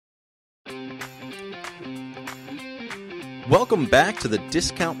Welcome back to the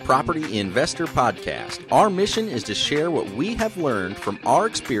Discount Property Investor Podcast. Our mission is to share what we have learned from our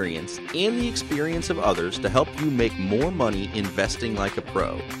experience and the experience of others to help you make more money investing like a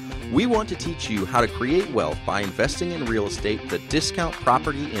pro. We want to teach you how to create wealth by investing in real estate the Discount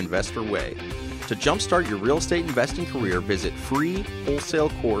Property Investor way. To jumpstart your real estate investing career, visit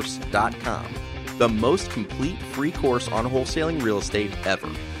freewholesalecourse.com, the most complete free course on wholesaling real estate ever.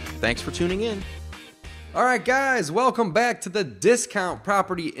 Thanks for tuning in. All right, guys, welcome back to the Discount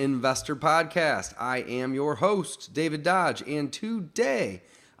Property Investor Podcast. I am your host, David Dodge, and today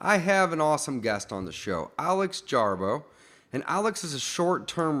I have an awesome guest on the show, Alex Jardon. And Alex is a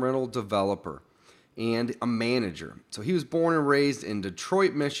short-term rental developer and a manager. So he was born and raised in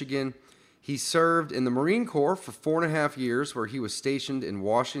Detroit, Michigan. He served in the Marine Corps for 4.5 years, where he was stationed in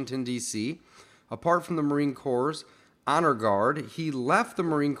Washington, D.C. Apart from the Marine Corps' Honor Guard, he left the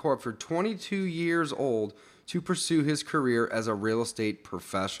Marine Corps for 22 years old to pursue his career as a real estate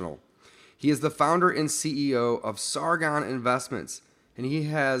professional. He is the founder and CEO of Sargon Investments, and he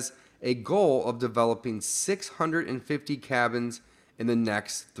has a goal of developing 650 cabins in the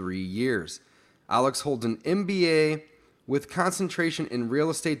next 3 years. Alex holds an MBA with concentration in real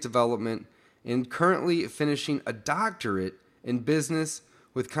estate development and currently finishing a doctorate in business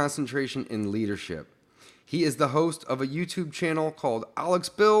with concentration in leadership. He is the host of a YouTube channel called Alex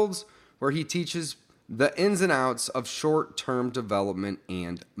Builds, where he teaches the ins and outs of short-term development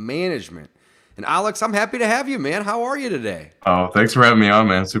and management. And Alex, I'm happy to have you, man. How are you today? Oh, thanks for having me on,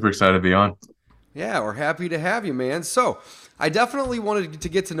 man. Super excited to be on. Yeah, we're happy to have you, man. So I definitely wanted to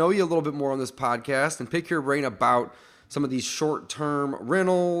get to know you a little bit more on this podcast and pick your brain about some of these short-term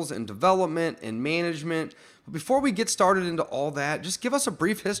rentals and development and management. But before we get started into all that, just give us a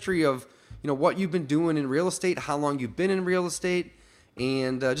brief history of what you've been doing in real estate, how long you've been in real estate,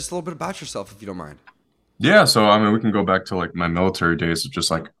 and just a little bit about yourself, if you don't mind. Yeah, so I mean, we can go back to like my military days of just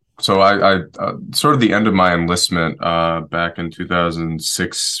like, so I sort of the end of my enlistment back in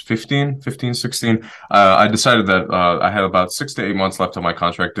 2016, I decided that I had about 6 to 8 months left on my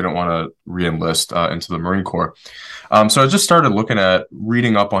contract, didn't want to re-enlist into the Marine Corps. So I just started looking at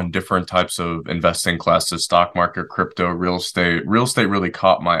reading up on different types of investing classes, stock market, crypto, real estate. Real estate really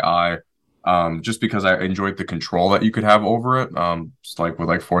caught my eye. Just because I enjoyed the control that you could have over it, just like with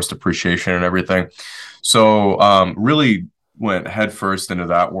like forced appreciation and everything. So really went headfirst into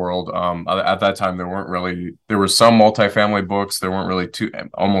that world. At that time, there were some multifamily books. There weren't really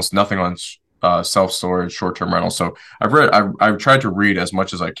almost nothing on self-storage, short-term rental. So I've tried to read as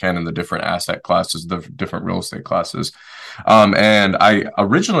much as I can in the different asset classes, the different real estate classes. And I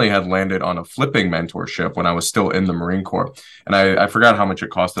originally had landed on a flipping mentorship when I was still in the Marine Corps. And I forgot how much it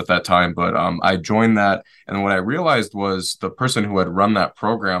cost at that time, but I joined that. And what I realized was the person who had run that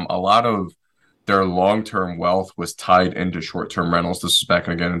program, a lot of their long-term wealth was tied into short-term rentals. This was back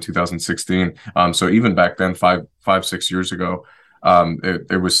again in 2016. So even back then, 6 years ago,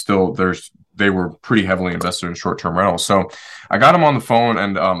 it was still they were pretty heavily invested in short-term rentals. So I got him on the phone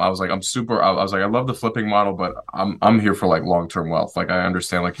and I was like, I was like, I love the flipping model, but I'm here for like long-term wealth. Like I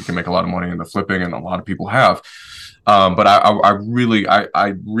understand like you can make a lot of money in the flipping and a lot of people have. But I really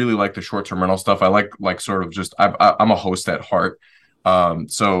like the short-term rental stuff. I like sort of just, I'm a host at heart.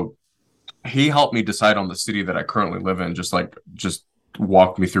 So he helped me decide on the city that I currently live in, just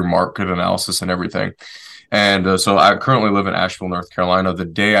walked me through market analysis and everything. And so I currently live in Asheville, North Carolina. The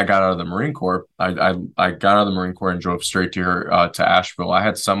day I got out of the Marine Corps, I got out of the Marine Corps and drove straight to Asheville. I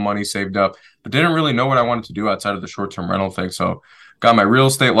had some money saved up, but didn't really know what I wanted to do outside of the short-term rental thing. So got my real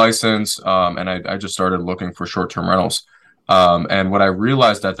estate license, and I just started looking for short-term rentals. And what I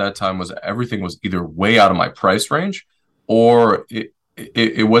realized at that time was everything was either way out of my price range, or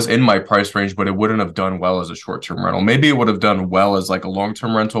it was in my price range, but it wouldn't have done well as a short-term rental. Maybe it would have done well as like a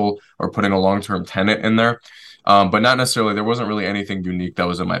long-term rental or putting a long-term tenant in there. But not necessarily, there wasn't really anything unique that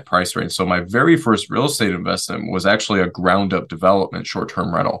was in my price range. So my very first real estate investment was actually a ground-up development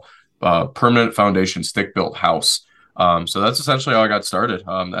short-term rental, permanent foundation, stick-built house. So that's essentially how I got started.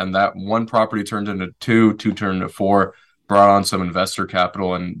 And that one property turned into two turned into four, brought on some investor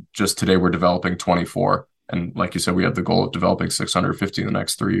capital, and just today we're developing 24. And like you said, we have the goal of developing 650 in the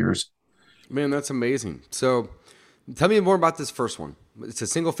next 3 years. Man, that's amazing. So tell me more about this first one. It's a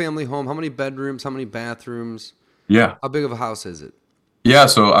single family home. How many bedrooms? How many bathrooms? Yeah. How big of a house is it? Yeah.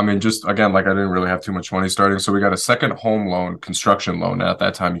 So, I mean, just again, like I didn't really have too much money starting. So we got a second home loan, construction loan. And at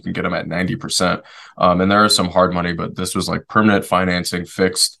that time, you can get them at 90%. And there is some hard money, but this was like permanent financing,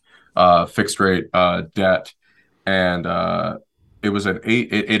 fixed rate debt. And It was an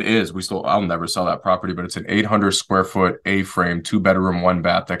eight. It is. I'll never sell that property, but it's an 800 square foot A-frame, 2 bedroom, 1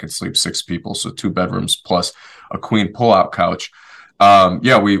 bath that can sleep 6 people. So 2 bedrooms plus a queen pull-out couch.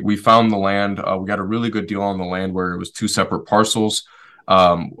 Yeah, we found the land. We got a really good deal on the land where it was two separate parcels,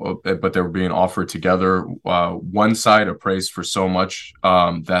 but they were being offered together. One side appraised for so much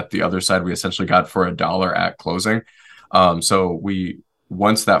that the other side we essentially got for $1 at closing. So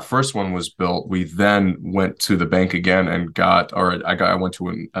once that first one was built, we then went to the bank again and I went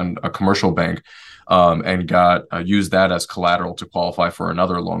to a commercial bank and used that as collateral to qualify for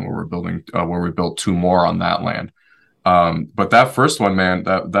another loan where we built two more on that land. But that first one, man,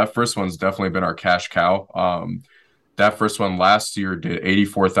 that first one's definitely been our cash cow. That first one last year did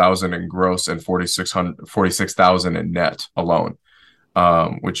 84,000 in gross and 46,000 in net alone.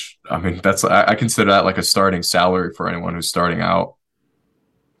 Which I mean, I consider that like a starting salary for anyone who's starting out.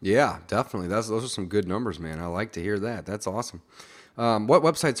 Yeah, definitely. Those are some good numbers, man. I like to hear that. That's awesome. What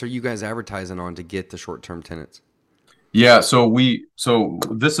websites are you guys advertising on to get the short-term tenants? Yeah, so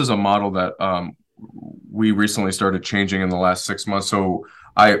this is a model that we recently started changing in the last 6 months. So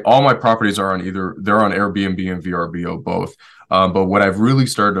all my properties are they're on Airbnb and VRBO both. But what I've really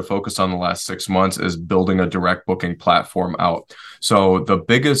started to focus on the last 6 months is building a direct booking platform out. So the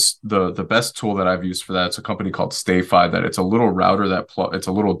best tool that I've used for that, it's a company called StayFi. That it's a little router it's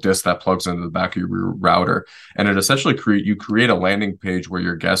a little disc that plugs into the back of your router, and it essentially create a landing page where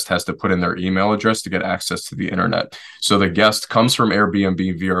your guest has to put in their email address to get access to the internet. So the guest comes from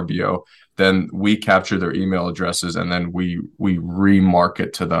Airbnb, VRBO, then we capture their email addresses, and then we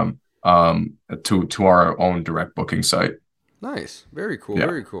remarket to them to our own direct booking site. Nice. Very cool. Yeah.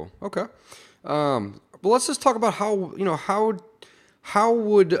 Very cool. Okay. Well, let's just talk about how would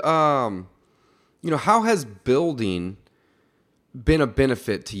how has building been a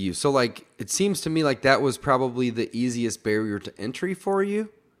benefit to you? So like, it seems to me like that was probably the easiest barrier to entry for you.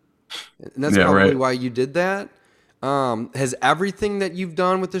 And that's probably right. why you did that. Has everything that you've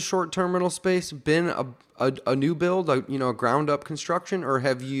done with the short-term rental space been a new build, a ground up construction, or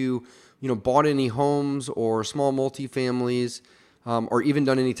have you bought any homes or small multifamilies, or even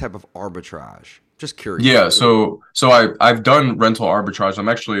done any type of arbitrage? Just curious. Yeah, so I've done rental arbitrage. I'm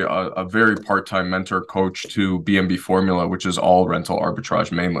actually a very part-time mentor coach to BNB Formula, which is all rental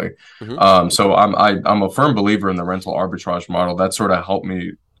arbitrage mainly. So I'm a firm believer in the rental arbitrage model. That sort of helped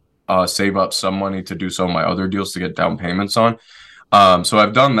me save up some money to do some of my other deals to get down payments on. So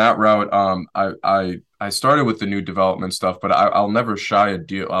I've done that route. I started with the new development stuff, but I'll never shy a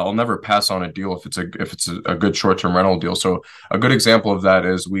deal. I'll never pass on a deal if it's a good short-term rental deal. So a good example of that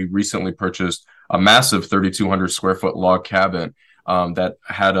is we recently purchased a massive 3,200 square foot log cabin that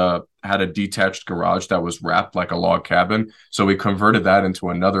had a detached garage that was wrapped like a log cabin. So we converted that into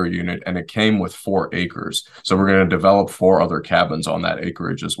another unit, and it came with 4 acres. So we're going to develop 4 other cabins on that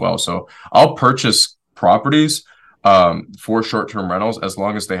acreage as well. So I'll purchase properties for short-term rentals as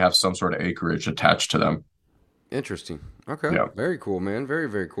long as they have some sort of acreage attached to them. Interesting. Okay. Yeah. Very cool, man. Very,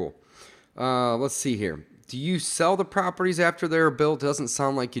 very cool. Let's see here. Do you sell the properties after they're built? It doesn't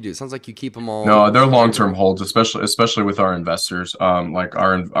sound like you do. It sounds like you keep them all. No, they're long-term holds, especially with our investors. Like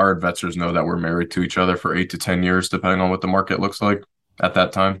our investors know that we're married to each other for 8 to 10 years, depending on what the market looks like at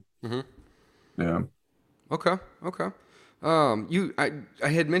that time. Mm-hmm. Yeah. Okay. I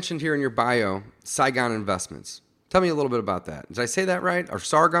had mentioned here in your bio, Sargon Investments. Tell me a little bit about that. Did I say that right? Or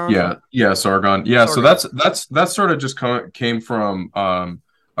Sargon? Yeah, Sargon. Yeah, Sargon. So that's sort of just came from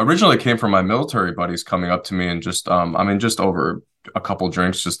originally came from my military buddies coming up to me and just just over a couple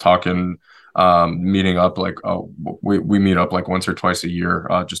drinks, just talking, meeting up. Like we meet up like once or twice a year,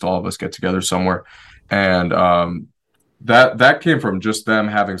 just all of us get together somewhere, and that came from just them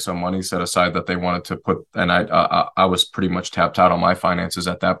having some money set aside that they wanted to put, and I was pretty much tapped out on my finances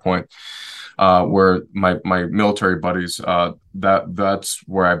at that point. Where my military buddies, that's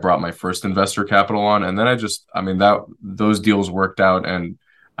where I brought my first investor capital on, and then those deals worked out, and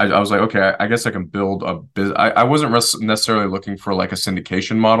I was like, okay, I guess I can build a business. I wasn't necessarily looking for like a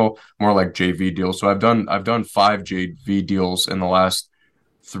syndication model, more like JV deals. So I've done 5 JV deals in the last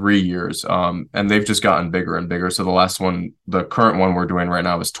 3 years, and they've just gotten bigger and bigger. So the current one we're doing right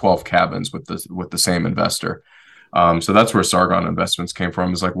now is 12 cabins with the same investor. So that's where Sargon Investments came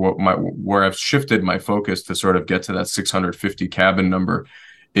from. Is like where I've shifted my focus to sort of get to that 650 cabin number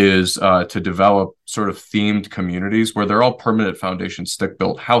is to develop sort of themed communities where they're all permanent foundation stick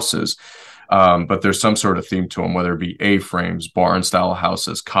built houses, but there's some sort of theme to them, whether it be A-frames, barn style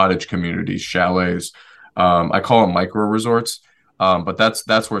houses, cottage communities, chalets. I call them micro resorts, but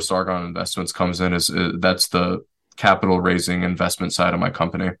that's where Sargon Investments comes in. That's the capital raising investment side of my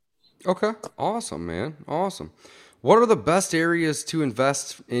company. Okay. Awesome, man. Awesome. What are the best areas to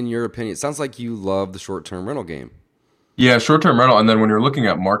invest in your opinion? It sounds like you love the short-term rental game. Yeah, short-term rental. And then when you're looking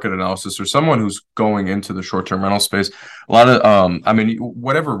at market analysis or someone who's going into the short-term rental space, a lot of I mean,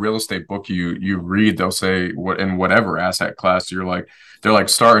 whatever real estate book you read, they'll say what in whatever asset class they're like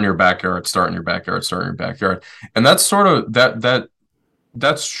start in your backyard, start in your backyard, start in your backyard. And that's sort of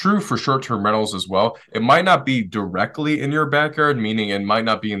that's true for short-term rentals as well. It might not be directly in your backyard, meaning it might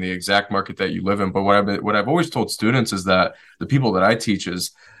not be in the exact market that you live in. But what I've always told students is that the people that I teach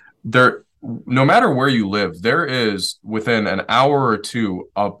is there, no matter where you live, there is within an hour or two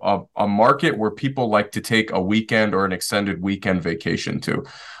a market where people like to take a weekend or an extended weekend vacation to.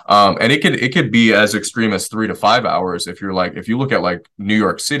 And it could be as extreme as 3 to 5 hours. If you look at like New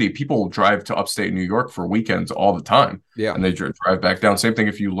York City, people drive to upstate New York for weekends all the time. Yeah. And they drive back down. Same thing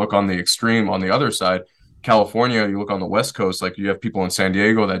if you look on the extreme on the other side, California, you look on the West Coast, like you have people in San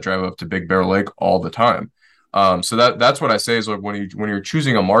Diego that drive up to Big Bear Lake all the time. So that's what I say is like when you're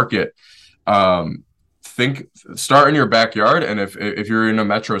choosing a market, start in your backyard. And if you're in a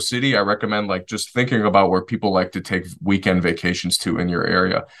metro city, I recommend like just thinking about where people like to take weekend vacations to in your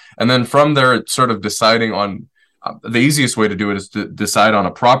area. And then from there, sort of deciding on the easiest way to do it is to decide on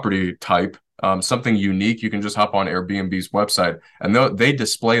a property type, something unique. You can just hop on Airbnb's website and they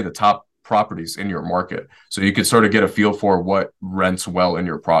display the top properties in your market. So you can sort of get a feel for what rents well in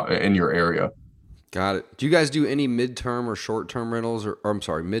your area. Got it. Do you guys do any midterm or short-term rentals, or I'm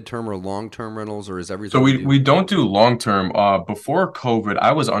sorry, midterm or long-term rentals, or is everything? So we don't do long-term. Before COVID,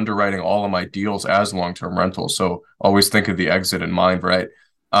 I was underwriting all of my deals as long-term rentals. So always think of the exit in mind, right?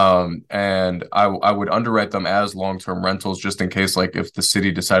 And I would underwrite them as long-term rentals just in case, like if the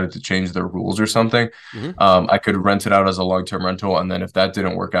city decided to change their rules or something, I could rent it out as a long-term rental. And then if that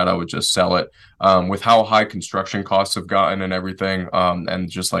didn't work out, I would just sell it. With how high construction costs have gotten and everything, and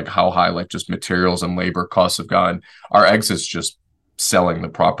just like how high like just materials and labor costs have gotten, our exit's just selling the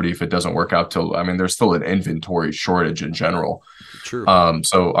property if it doesn't work out there's still an inventory shortage in general. True.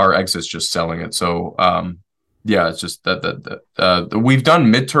 So our exit's just selling it. So, yeah, it's just that we've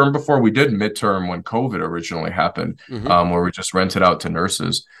done midterm before. We did midterm when COVID originally happened, where we just rented out to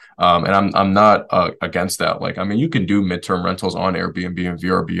nurses. And I'm not against that. Like, I mean, you can do midterm rentals on Airbnb and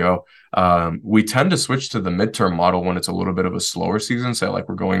VRBO. We tend to switch to the midterm model when it's a little bit of a slower season. Say like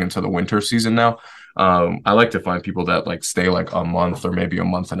we're going into the winter season now. I like to find people that like stay like a month or maybe a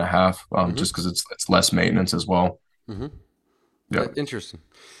month and a half, just because it's less maintenance as well. Yeah, interesting.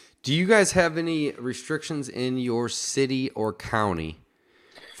 Do you guys have any restrictions in your city or county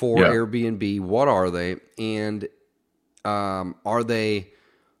for Airbnb? What are they? And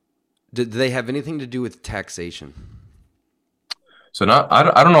do they have anything to do with taxation? So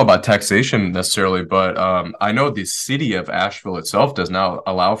I don't know about taxation necessarily, but I know the city of Asheville itself does not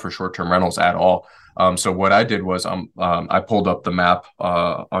allow for short-term rentals at all. So what I did was I pulled up the map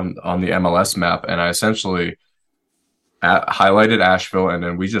on the MLS map, and I essentially highlighted Asheville, and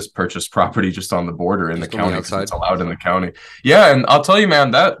then we just purchased property just on the border in the county because it's allowed in the county. Yeah, and I'll tell you, man,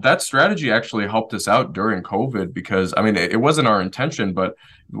 that strategy actually helped us out during COVID because, I mean, it wasn't our intention, but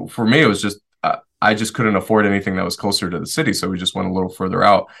for me, it was just I just couldn't afford anything that was closer to the city, so we just went a little further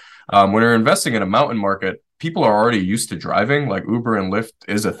out. When you're investing in a mountain market, people are already used to driving. Like Uber and Lyft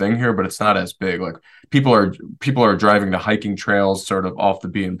is a thing here, but it's not as big. Like people are driving to hiking trails, sort of off the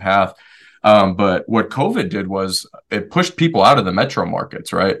beaten path. But what COVID did was it pushed people out of the metro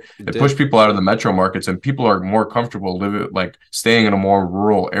markets, right? It pushed people out of the metro markets, and people are more comfortable like staying in a more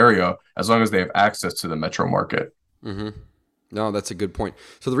rural area as long as they have access to the metro market. No, that's a good point.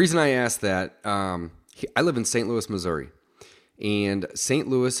 So the reason I asked that, I live in St. Louis, Missouri, and St.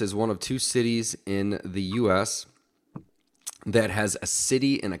 Louis is one of two cities in the U.S. that has a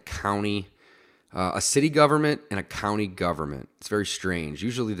city and a county. A city government and a county government. It's very strange.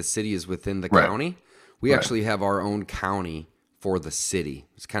 Usually the city is within the county. We actually have our own county for the city.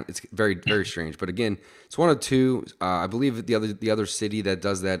 It's very, very strange. But again, it's one of two. I believe the other city that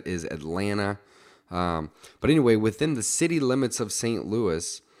does that is Atlanta. But anyway, within the city limits of St.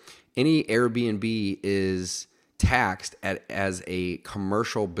 Louis, any Airbnb is taxed as a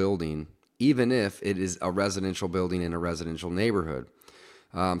commercial building, even if it is a residential building in a residential neighborhood.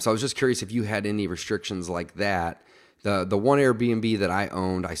 So I was just curious if you had any restrictions like that. The one Airbnb that I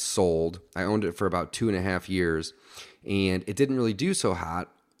owned, I sold. I owned it for about 2.5 years, and it didn't really do so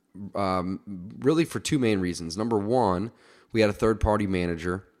hot, really for two main reasons. Number one, we had a third-party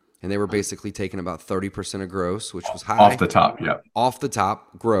manager, and they were basically taking about 30% of gross, which was high. Off the top, yeah. Off the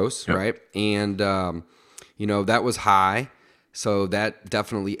top, gross, right? And, that was high. So that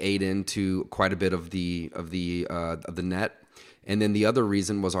definitely ate into quite a bit of the net. And then the other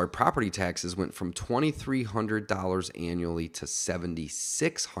reason was our property taxes went from $2,300 annually to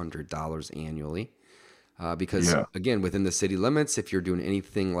 $7,600 annually. Because, again, within the city limits, if you're doing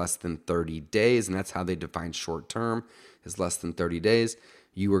anything less than 30 days, and that's how they define short term, is less than 30 days,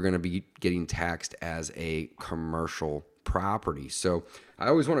 you are going to be getting taxed as a commercial property. So I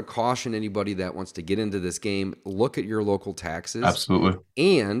always want to caution anybody that wants to get into this game, look at your local taxes. Absolutely.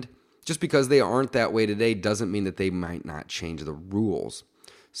 And just because they aren't that way today doesn't mean that they might not change the rules.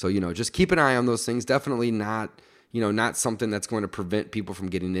 So, just keep an eye on those things. Definitely not something that's going to prevent people from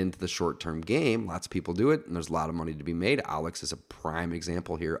getting into the short-term game. Lots of people do it, and there's a lot of money to be made. Alex is a prime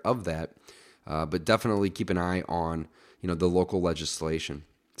example here of that. But definitely keep an eye on, the local legislation.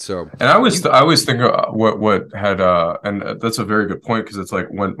 So, and I always think what had and that's a very good point, because it's like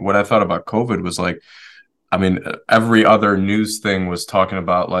when I thought about COVID was like, I mean, every other news thing was talking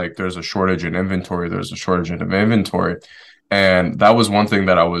about like there's a shortage in inventory, and that was one thing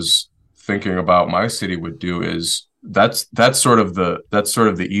that I was thinking about my city would do. Is that's sort of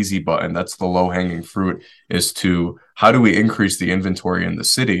the easy button, that's the low hanging fruit, is to how do we increase the inventory in the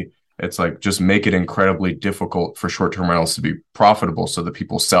city. It's like just make it incredibly difficult for short-term rentals to be profitable so that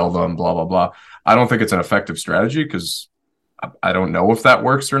people sell them, blah blah blah. I don't think it's an effective strategy, because I don't know if that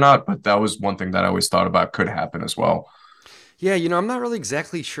works or not, but that was one thing that I always thought about could happen as well. Yeah, I'm not really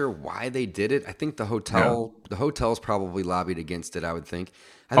exactly sure why they did it. I think the hotels probably lobbied against it, I would think.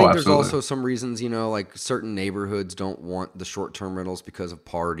 I think there's also some reasons, like certain neighborhoods don't want the short-term rentals because of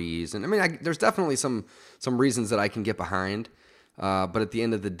parties. And I mean, there's definitely some reasons that I can get behind. But at the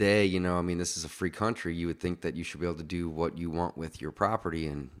end of the day, this is a free country. You would think that you should be able to do what you want with your property,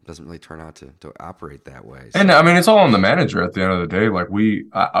 and it doesn't really turn out to operate that way. So. And I mean, it's all on the manager at the end of the day. Like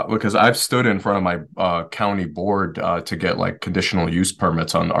because I've stood in front of my county board to get like conditional use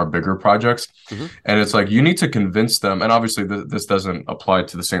permits on our bigger projects. Mm-hmm. And it's like, you need to convince them. And obviously this doesn't apply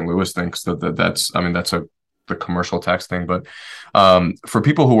to the St. Louis thing, because that's the commercial tax thing. But for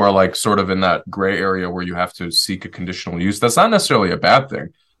people who are like sort of in that gray area where you have to seek a conditional use, that's not necessarily a bad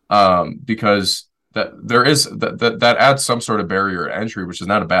thing, because that adds some sort of barrier to entry, which is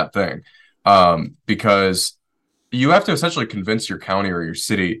not a bad thing, because you have to essentially convince your county or your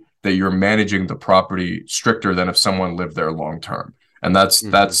city that you're managing the property stricter than if someone lived there long term. And that's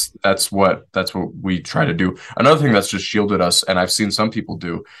what we try to do. Another thing that's just shielded us, and I've seen some people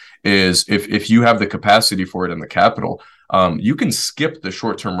do, is if you have the capacity for it in the capital, you can skip the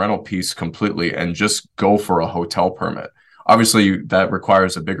short-term rental piece completely and just go for a hotel permit. Obviously, that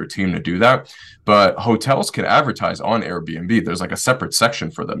requires a bigger team to do that, but hotels can advertise on Airbnb. There's like a separate section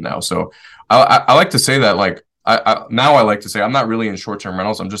for them now. So I like to say that, like, I like to say I'm not really in short-term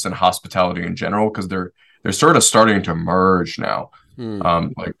rentals. I'm just in hospitality in general, because they're sort of starting to merge now.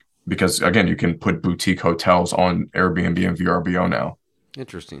 Because again, you can put boutique hotels on Airbnb and VRBO now.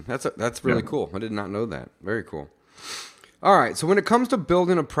 Interesting. That's really cool. I did not know that. Very cool. All right. So when it comes to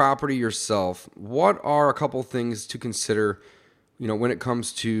building a property yourself, what are a couple things to consider, when it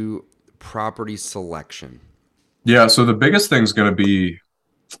comes to property selection? Yeah. So the biggest thing is going to be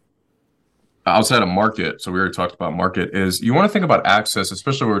outside of market. So we already talked about market, is you want to think about access,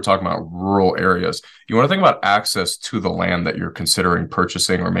 especially when we're talking about rural areas. You want to think about access to the land that you're considering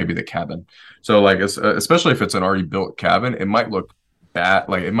purchasing, or maybe the cabin. So like, especially if it's an already built cabin, it might look bad.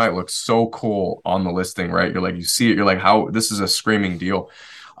 Like, it might look so cool on the listing, right? You're like, you see it, you're like, how this is a screaming deal.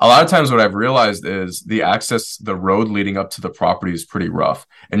 A lot of times what I've realized is the road leading up to the property is pretty rough.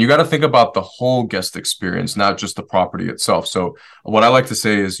 And you got to think about the whole guest experience, not just the property itself. So what I like to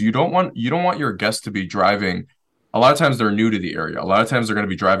say is you don't want your guests to be driving. A lot of times they're new to the area. A lot of times they're going to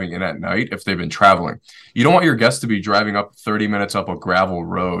be driving in at night if they've been traveling. You don't want your guests to be driving up 30 minutes up a gravel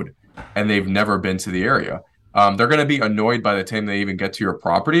road and they've never been to the area. They're going to be annoyed by the time they even get to your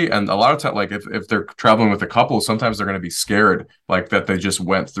property. And a lot of time, like if they're traveling with a couple, sometimes they're going to be scared, like that they just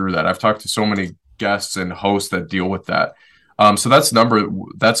went through that. I've talked to so many guests and hosts that deal with that. So that's number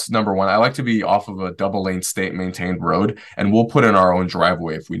one. I like to be off of a double lane state maintained road, and we'll put in our own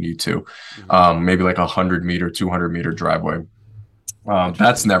driveway if we need to, maybe like 100 meter, 200 meter driveway.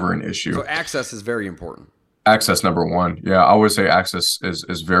 That's never an issue. So access is very important. Access, number one. Yeah, I always say access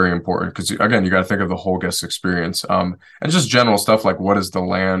is very important, because again, you got to think of the whole guest experience, and just general stuff like what is the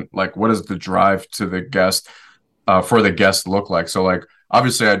land, like what does the drive to the guest for the guest look like. So like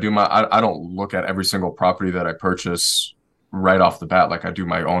obviously I don't look at every single property that I purchase right off the bat. Like I do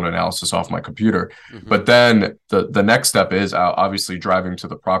my own analysis off my computer, but then the next step is obviously driving to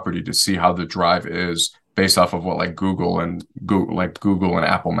the property to see how the drive is based off of what like Google and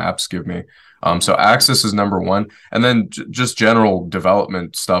Apple Maps give me. So access is number one. And then just general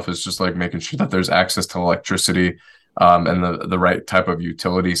development stuff is just like making sure that there's access to electricity, and the right type of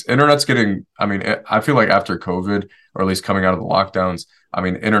utilities. Internet's getting, I mean, I feel like after COVID, or at least coming out of the lockdowns, I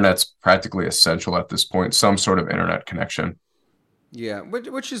mean, internet's practically essential at this point, some sort of internet connection. Yeah,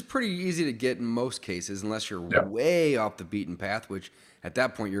 which is pretty easy to get in most cases, unless you're Yeah. way off the beaten path, which at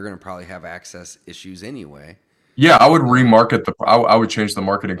that point you're going to probably have access issues anyway. Yeah, I would remarket I would change the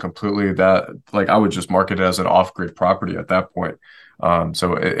marketing completely. That like I would just market it as an off-grid property at that point.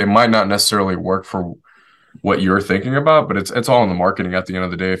 So it might not necessarily work for what you're thinking about, but it's all in the marketing at the end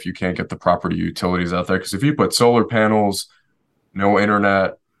of the day if you can't get the property utilities out there. Because if you put solar panels, no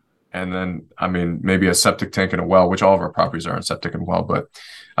internet, and then I mean maybe a septic tank and a well, which all of our properties are in septic and well, but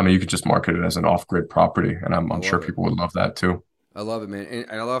I mean you could just market it as an off-grid property, and I I'm sure love it. people would love that too. I love it, man,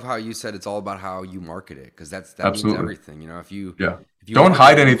 and I love how you said it's all about how you market it, because that means Absolutely. everything. You know, Yeah. if you Don't market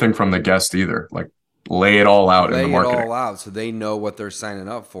hide it, anything from the guest either. Like lay it all out in the lay it marketing. all out so they know what they're signing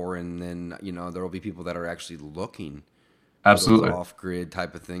up for, and then there will be people that are actually looking for those Absolutely. off-grid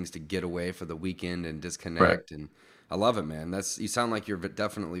type of things to get away for the weekend and Right. disconnect. And I love it, man. You sound like you're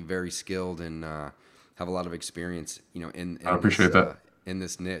definitely very skilled and have a lot of experience, I appreciate that. in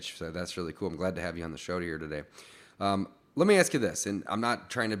this niche. So that's really cool. I'm glad to have you on the show here today. Let me ask you this, and I'm not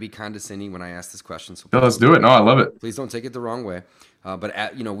trying to be condescending when I ask this question, so Yeah, let's do it. No, I love it. please don't take it the wrong way.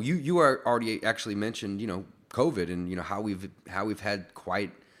 You are already actually mentioned COVID, and how we've had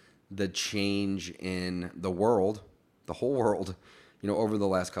quite the change in the world, the whole world, over the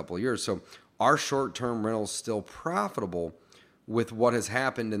last couple of years. So are short-term rentals still profitable with what has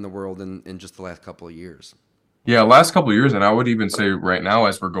happened in the world in just the last couple of years? Yeah, last couple of years, and I would even say right now,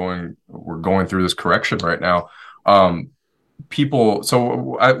 as we're going through this correction right now. Um,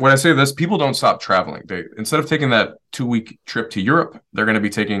 when I say this, people don't stop traveling. They instead of taking that 2 week trip to Europe, they're going to be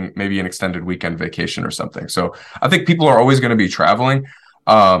taking maybe an extended weekend vacation or something. So I think people are always going to be traveling.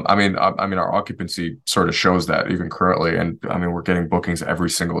 I mean, our occupancy sort of shows that even currently, and I mean, we're getting bookings every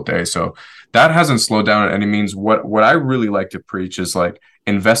single day. So that hasn't slowed down at any means. What I really like to preach is like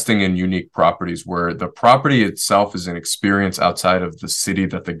investing in unique properties where the property itself is an experience outside of the city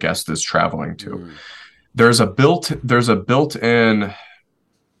that the guest is traveling to. Mm. There's a built-in,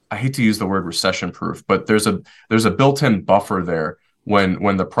 I hate to use the word recession proof, but there's a built-in buffer there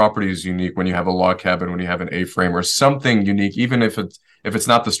when the property is unique, when you have a log cabin, when you have an A-frame or something unique, even if it's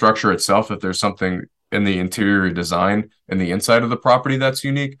not the structure itself, if there's something in the interior design and the inside of the property that's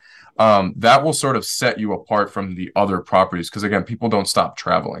unique, that will sort of set you apart from the other properties. Because again, people don't stop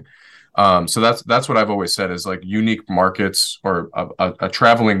traveling. So that's what I've always said is like unique markets or a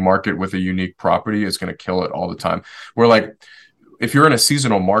traveling market with a unique property is going to kill it all the time. Where like if you're in a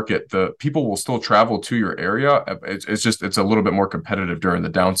seasonal market, the people will still travel to your area. It's a little bit more competitive during the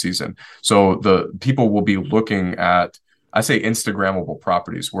down season. So the people will be looking at, I say Instagrammable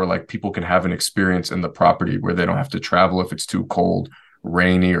properties where like people can have an experience in the property where they don't have to travel if it's too cold,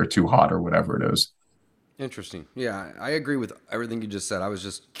 rainy, or too hot or whatever it is. Interesting. Yeah, I agree with everything you just said. I was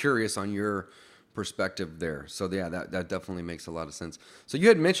just curious on your perspective there. So yeah, that definitely makes a lot of sense. So you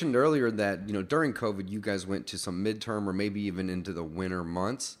had mentioned earlier that, during COVID, you guys went to some midterm or maybe even into the winter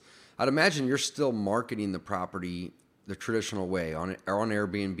months. I'd imagine you're still marketing the property the traditional way on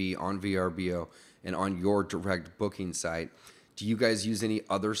Airbnb, on VRBO, and on your direct booking site. Do you guys use any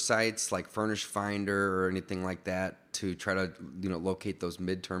other sites like Furnish Finder or anything like that to try to, locate those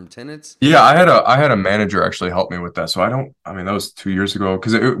midterm tenants? Yeah, I had a manager actually help me with that. So I mean, that was 2 years ago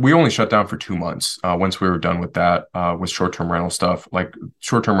because we only shut down for 2 months. Once we were done with that, with short-term rental stuff, like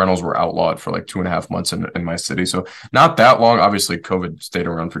short-term rentals were outlawed for like 2.5 months in my city. So not that long. Obviously, COVID stayed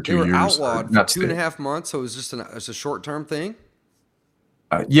around for They 2 were years. outlawed for Not two and stayed. a half months, so it was just it's a short term thing.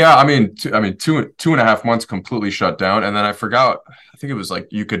 Yeah, I mean, 2.5 months completely shut down, and then I forgot. I think it was like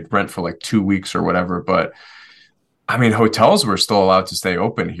you could rent for like 2 weeks or whatever, but I mean, hotels were still allowed to stay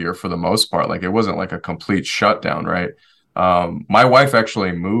open here for the most part. Like it wasn't like a complete shutdown, right? My wife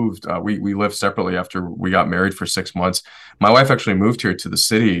actually moved. We lived separately after we got married for 6 months. My wife actually moved here to the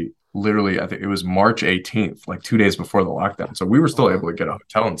city. Literally, I think it was March 18th, like 2 days before the lockdown. So we were Oh still wow. able to get a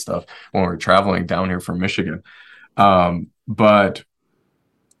hotel and stuff when we were traveling down here from Michigan. But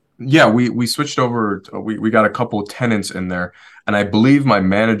yeah, we switched over. We got a couple of tenants in there, and I believe my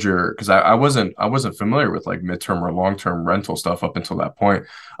manager, because I wasn't familiar with like midterm or long term rental stuff up until that point.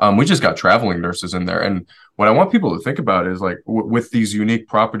 We just got traveling nurses in there, and what I want people to think about is like with these unique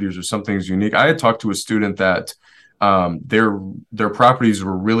properties or something's unique. I had talked to a student that their properties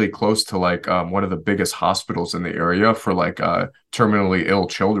were really close to like one of the biggest hospitals in the area for like terminally ill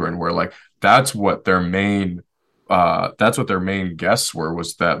children, where like that's what their main guests were,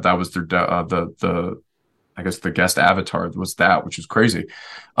 was that was their the I guess the guest avatar was that, which is crazy.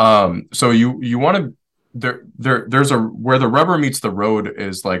 So you want to. there's a where the rubber meets the road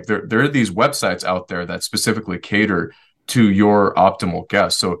is like there are these websites out there that specifically cater to your optimal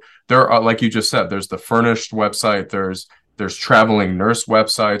guest. So there are, like you just said, there's the furnished website, there's traveling nurse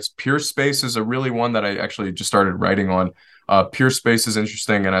websites. Pure Space is a really one that I actually just started writing on. Pure Space is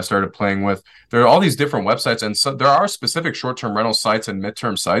interesting, and I started playing with. There are all these different websites, and so there are specific short-term rental sites and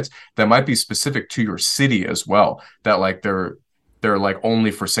midterm sites that might be specific to your city as well. That like they're like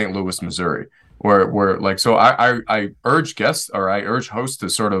only for St. Louis, Missouri. Where like so I urge guests or I urge hosts to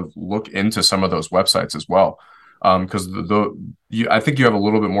sort of look into some of those websites as well. Because I think you have a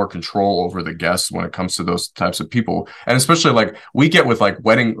little bit more control over the guests when it comes to those types of people, and especially like we get with like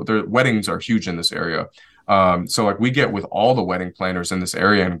weddings are huge in this area. So like we get with all the wedding planners in this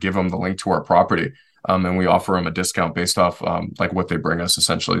area and give them the link to our property. And we offer them a discount based off like what they bring us.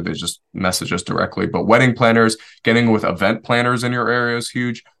 Essentially, they just message us directly. But wedding planners, getting with event planners in your area is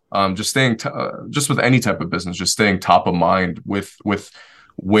huge. Just staying just with any type of business, just staying top of mind with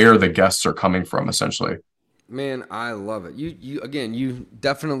where the guests are coming from, essentially. Man, I love it. You again, you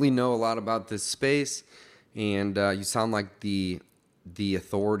definitely know a lot about this space, and you sound like the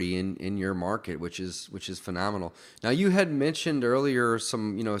authority in your market, which is phenomenal. Now, you had mentioned earlier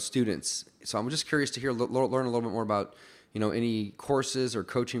some students, so I'm just curious to learn a little bit more about any courses or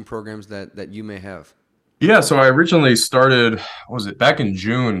coaching programs that you may have. Yeah, so I originally started, what was it, back in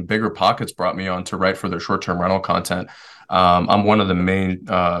June, Bigger Pockets brought me on to write for their short-term rental content. I'm one of the main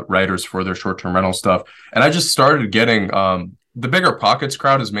writers for their short-term rental stuff. And I just started getting, the Bigger Pockets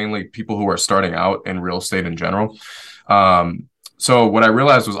crowd is mainly people who are starting out in real estate in general. So what I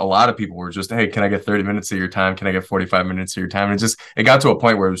realized was a lot of people were just, hey, can I get 30 minutes of your time? Can I get 45 minutes of your time? And it got to a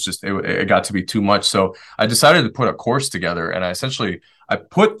point where it got to be too much. So I decided to put a course together, and I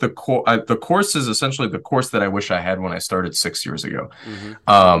put the course is essentially the course that I wish I had when I started 6 years ago.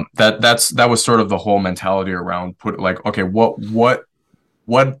 Mm-hmm. That was sort of the whole mentality around okay,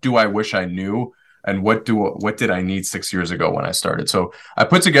 what do I wish I knew? And what did I need 6 years ago when I started? So I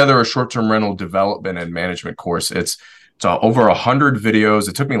put together a short-term rental development and management course. It's over 100 videos.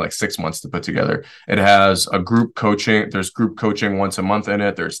 It took me like 6 months to put together. It has a group coaching. There's group coaching once a month in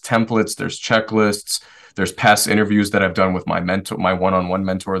it. There's templates. There's checklists. There's past interviews that I've done with my one-on-one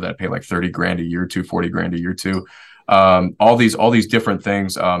mentor that I pay like 30 grand a year to, 40 grand a year to. All these different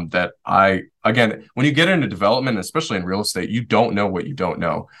things that again, when you get into development, especially in real estate, you don't know what you don't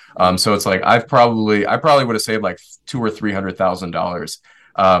know. So it's like I probably would have saved like $200,000 or $300,000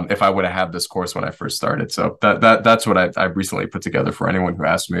 if I would have had this course when I first started. So that's what I recently put together for anyone who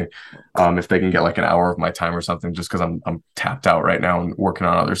asks me if they can get like an hour of my time or something, just because I'm tapped out right now and working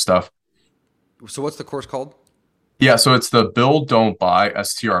on other stuff. So what's the course called? Yeah, so it's the Build Don't Buy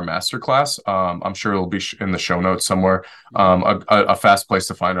STR Masterclass. I'm sure it'll be in the show notes somewhere. A fast place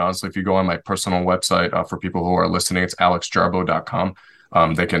to find it, honestly. If you go on my personal website, for people who are listening, it's alexjarbo.com.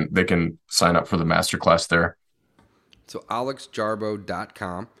 They can sign up for the masterclass there. So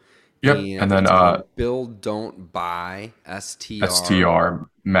alexjarbo.com. Yep. And then Build Don't Buy STR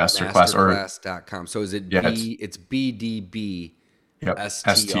Masterclass.com. So is it it's BDB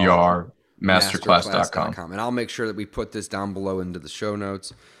STR Masterclass.com. And I'll make sure that we put this down below into the show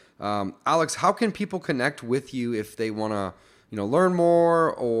notes. Alex, how can people connect with you if they want to, learn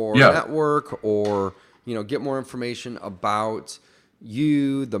more or network or, get more information about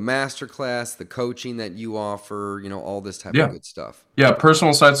you, the masterclass, the coaching that you offer, all this type of good stuff? Yeah,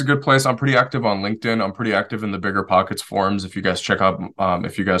 personal site's a good place. I'm pretty active on LinkedIn. I'm pretty active in the Bigger Pockets forums. If you guys check out,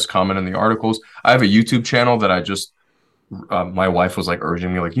 if you guys comment in the articles, I have a YouTube channel that I just my wife was like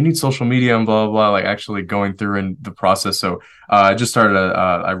urging me, like, you need social media and blah, blah, blah, like actually going through in the process. So I just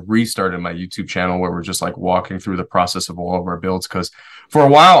I restarted my YouTube channel where we're just like walking through the process of all of our builds. Cause for a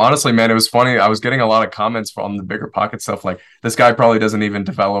while, honestly, man, it was funny. I was getting a lot of comments from the Bigger Pocket stuff. Like, this guy probably doesn't even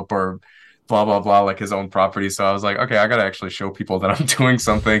develop or blah, blah, blah, like his own property. So I was like, okay, I got to actually show people that I'm doing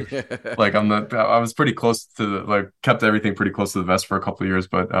something. Like I was pretty close to kept everything pretty close to the vest for a couple of years.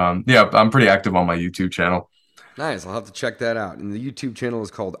 But yeah, I'm pretty active on my YouTube channel. Nice. I'll have to check that out. And the YouTube channel is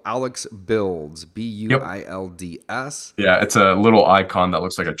called Alex Builds, Builds. Yeah, it's a little icon that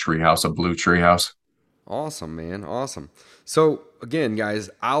looks like a treehouse, a blue treehouse. Awesome, man. Awesome. So again, guys,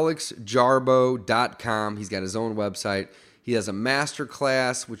 alexjarbo.com. He's got his own website. He has a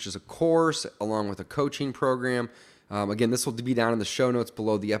masterclass, which is a course along with a coaching program. Again, this will be down in the show notes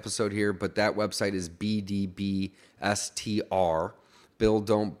below the episode here, but that website is BDBSTR, Build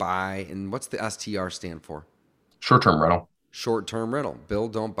Don't Buy. And what's the STR stand for? Short-term rental. Short-term rental.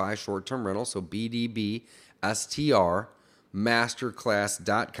 Build, don't buy, short-term rental. So BDB, STR,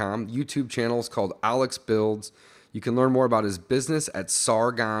 masterclass.com. YouTube channel is called Alex Builds. You can learn more about his business at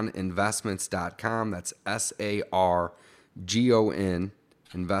sargoninvestments.com. That's SARGON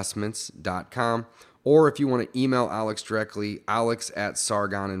investments.com. Or if you want to email Alex directly,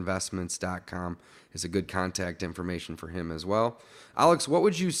 alex@sargoninvestments.com is a good contact information for him as well. Alex, what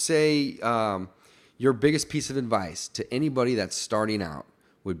would you say your biggest piece of advice to anybody that's starting out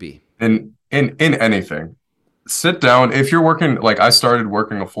would be? In anything, sit down. If you're working, like I started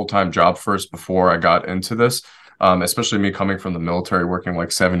working a full-time job first before I got into this, especially me coming from the military, working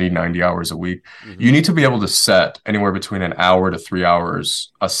like 70, 90 hours a week. You need to be able to set anywhere between an hour to 3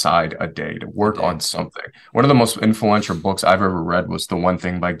 hours aside a day to work on something. One of the most influential books I've ever read was The One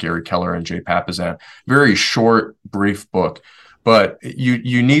Thing by Gary Keller and Jay Papasan. Very short, brief book, but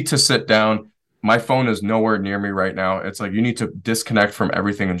you need to sit down. My phone is nowhere near me right now. It's like you need to disconnect from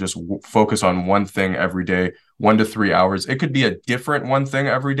everything and just focus on one thing every day, 1 to 3 hours. It could be a different one thing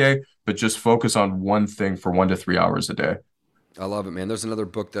every day, but just focus on one thing for 1 to 3 hours a day. I love it, man. There's another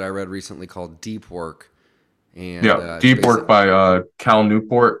book that I read recently called Deep Work. And Deep Work by Cal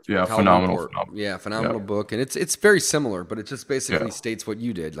Newport. Yeah, Cal phenomenal. Newport. Yeah, phenomenal book. And it's very similar, but it just basically states what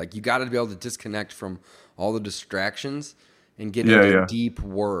you did. Like you got to be able to disconnect from all the distractions and get into deep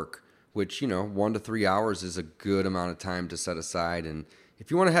work, which, 1 to 3 hours is a good amount of time to set aside. And if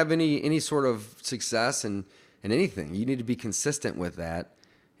you want to have any sort of success in anything, you need to be consistent with that.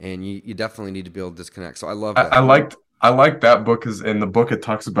 And you definitely need to be able to disconnect. So I love that. I like that book because in the book it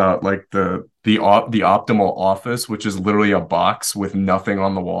talks about like the optimal office, which is literally a box with nothing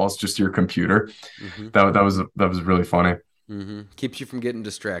on the walls, just your computer. That was really funny. Keeps you from getting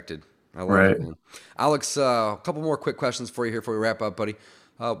distracted. I love it, man. Alex, a couple more quick questions for you here before we wrap up, buddy.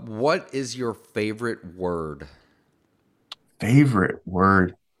 What is your favorite word? Favorite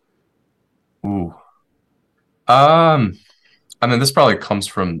word? Ooh. I mean, this probably comes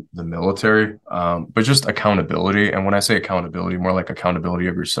from the military, but just accountability. And when I say accountability, more like accountability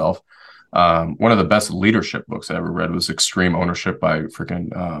of yourself. One of the best leadership books I ever read was Extreme Ownership by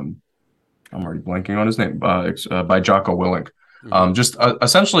freaking, I'm already blanking on his name, by Jocko Willink. Just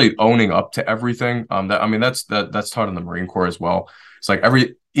essentially owning up to everything. That's taught in the Marine Corps as well. It's like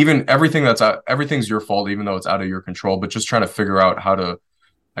everything's your fault, even though it's out of your control, but just trying to figure out how to,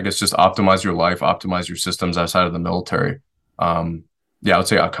 I guess, just optimize your life, optimize your systems outside of the military. I would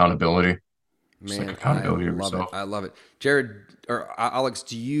say accountability. Just Man, like accountability of love yourself. it. I love it. Jared or Alex,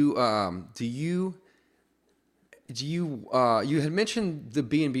 you had mentioned the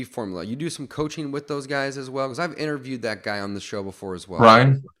B&B formula. You do some coaching with those guys as well? Because I've interviewed that guy on the show before as well.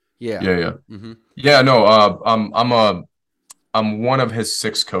 Brian? Yeah. Yeah. I'm one of his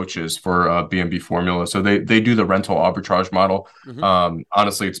 6 coaches for B&B Formula. So they do the rental arbitrage model.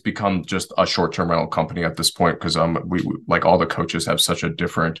 Honestly, it's become just a short-term rental company at this point because we like all the coaches have such a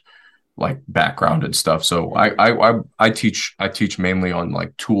different like background and stuff. So I teach mainly on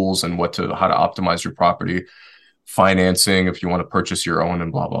like tools and how to optimize your property, financing if you want to purchase your own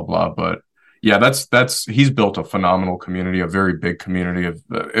and blah blah blah. But yeah, he's built a phenomenal community, a very big community of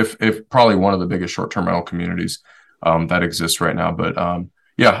if probably one of the biggest short-term rental communities that exists right now. But I'm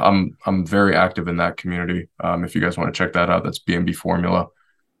very active in that community. If you guys want to check that out, that's B&B Formula.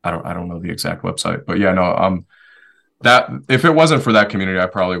 I don't know the exact website, but that if it wasn't for that community, I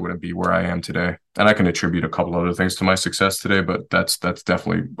probably wouldn't be where I am today. And I can attribute a couple other things to my success today, but that's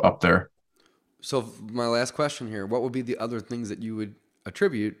definitely up there. So my last question here, what would be the other things that you would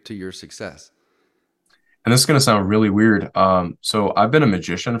attribute to your success? And this is going to sound really weird. So I've been a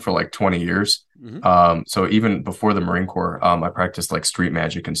magician for like 20 years. So even before the Marine Corps, I practiced like street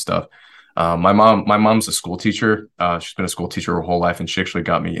magic and stuff. My mom's a school teacher. She's been a school teacher her whole life, and she actually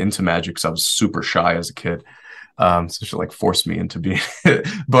got me into magic because I was super shy as a kid. So she like forced me into being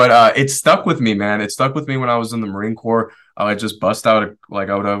but it stuck with me, man. It stuck with me when I was in the Marine Corps. I just bust out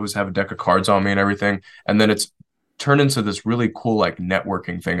I would always have a deck of cards on me and everything. And then it's turned into this really cool like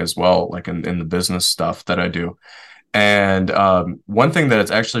networking thing as well, like in the business stuff that I do. And one thing that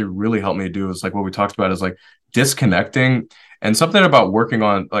it's actually really helped me do is like what we talked about is like disconnecting and something about working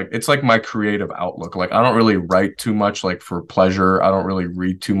on like it's like my creative outlook. Like I don't really write too much like for pleasure. I don't really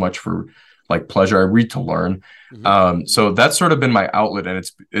read too much for like pleasure. I read to learn. So that's sort of been my outlet,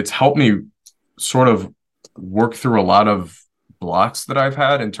 and it's helped me sort of work through a lot of blocks that I've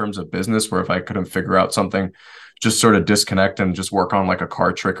had in terms of business where if I couldn't figure out something, just sort of disconnect and just work on like a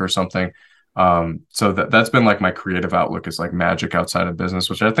card trick or something. So that's been like my creative outlook is like magic outside of business,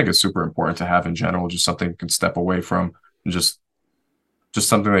 which I think is super important to have in general, just something you can step away from and just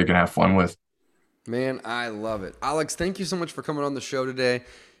something that you can have fun with. Man, I love it. Alex, thank you so much for coming on the show today.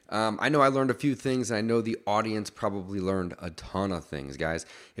 I know I learned a few things, and I know the audience probably learned a ton of things, guys.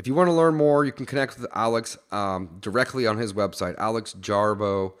 If you want to learn more, you can connect with Alex directly on his website,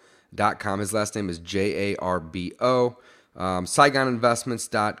 alexjarbo.com. His last name is Jarbo.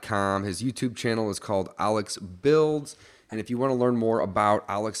 SaigonInvestments.com. His YouTube channel is called Alex Builds. And if you want to learn more about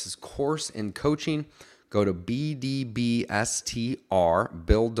Alex's course and coaching, go to BDBSTR,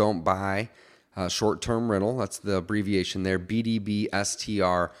 Build Don't Buy, short-term rental. That's the abbreviation there,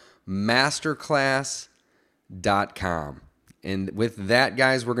 BDBSTR, masterclass.com. And with that,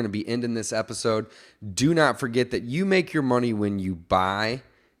 guys, we're going to be ending this episode. Do not forget that you make your money when you buy.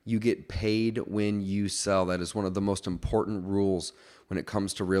 You get paid when you sell. That is one of the most important rules when it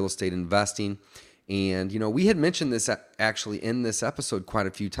comes to real estate investing. And, we had mentioned this actually in this episode quite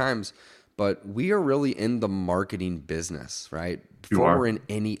a few times, but we are really in the marketing business, right? Before we're in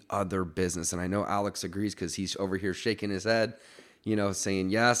any other business. And I know Alex agrees because he's over here shaking his head, saying,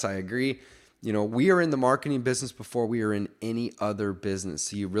 yes, I agree. We are in the marketing business before we are in any other business.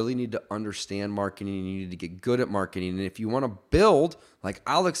 So you really need to understand marketing. You need to get good at marketing. And if you want to build like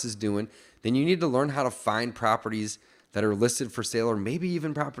Alex is doing, then you need to learn how to find properties that are listed for sale, or maybe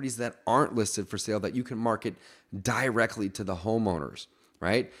even properties that aren't listed for sale that you can market directly to the homeowners,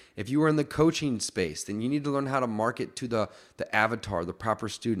 right? If you are in the coaching space, then you need to learn how to market to the avatar, the proper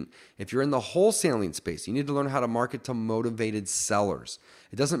student. If you're in the wholesaling space, you need to learn how to market to motivated sellers.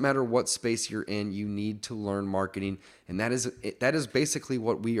 It doesn't matter what space you're in, you need to learn marketing. And that is basically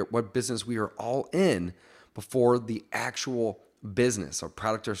what business we are all in before the actual business or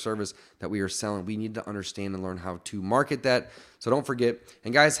product or service that we are selling. We need to understand and learn how to market that. So don't forget.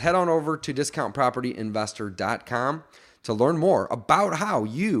 And guys, head on over to discountpropertyinvestor.com to learn more about how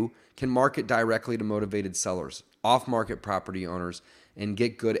you can market directly to motivated sellers, off-market property owners, and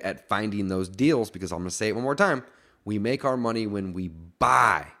get good at finding those deals, because I'm going to say it one more time. We make our money when we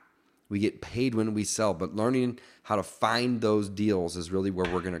buy. We get paid when we sell, but learning how to find those deals is really where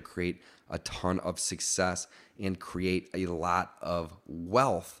we're going to create a ton of success and create a lot of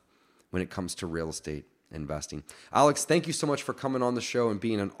wealth when it comes to real estate investing. Alex, thank you so much for coming on the show and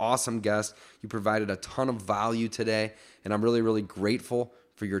being an awesome guest. You provided a ton of value today, and I'm really, really grateful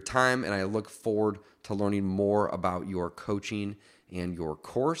for your time, and I look forward to learning more about your coaching and your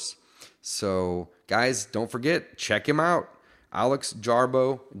course. So, guys, don't forget, check him out,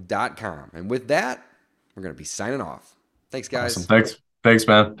 alexjarbo.com. And with that, we're going to be signing off. Thanks, guys. Awesome. Thanks,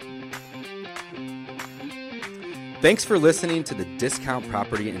 man. Thanks for listening to the Discount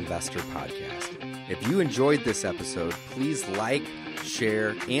Property Investor Podcast. If you enjoyed this episode, please like,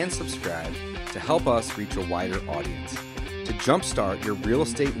 share, and subscribe to help us reach a wider audience. To jumpstart your real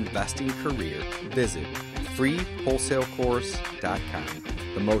estate investing career, visit freewholesalecourse.com,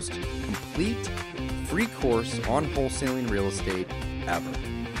 the most complete free course on wholesaling real estate ever.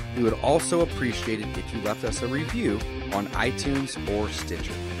 We would also appreciate it if you left us a review on iTunes or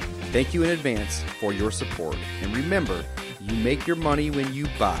Stitcher. Thank you in advance for your support. And remember, you make your money when you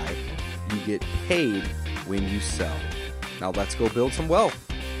buy, you get paid when you sell. Now let's go build some wealth.